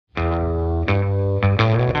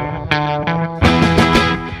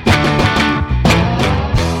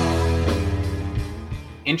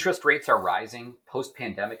Interest rates are rising,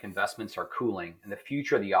 post-pandemic investments are cooling, and the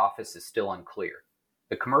future of the office is still unclear.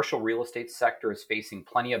 The commercial real estate sector is facing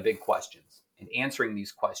plenty of big questions, and answering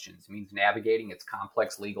these questions means navigating its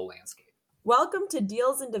complex legal landscape. Welcome to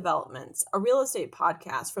Deals and Developments, a real estate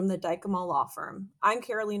podcast from the Dykema law firm. I'm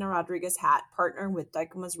Carolina Rodriguez-Hatt, partner with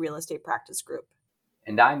Dykema's Real Estate Practice Group.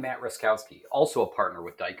 And I'm Matt Ruskowski, also a partner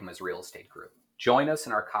with Dykema's Real Estate Group. Join us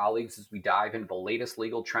and our colleagues as we dive into the latest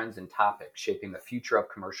legal trends and topics shaping the future of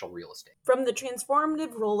commercial real estate. From the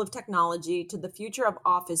transformative role of technology to the future of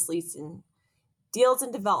office leasing, Deals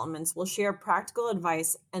and Developments will share practical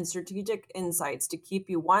advice and strategic insights to keep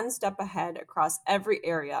you one step ahead across every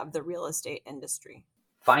area of the real estate industry.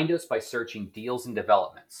 Find us by searching Deals and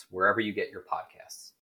Developments wherever you get your podcasts.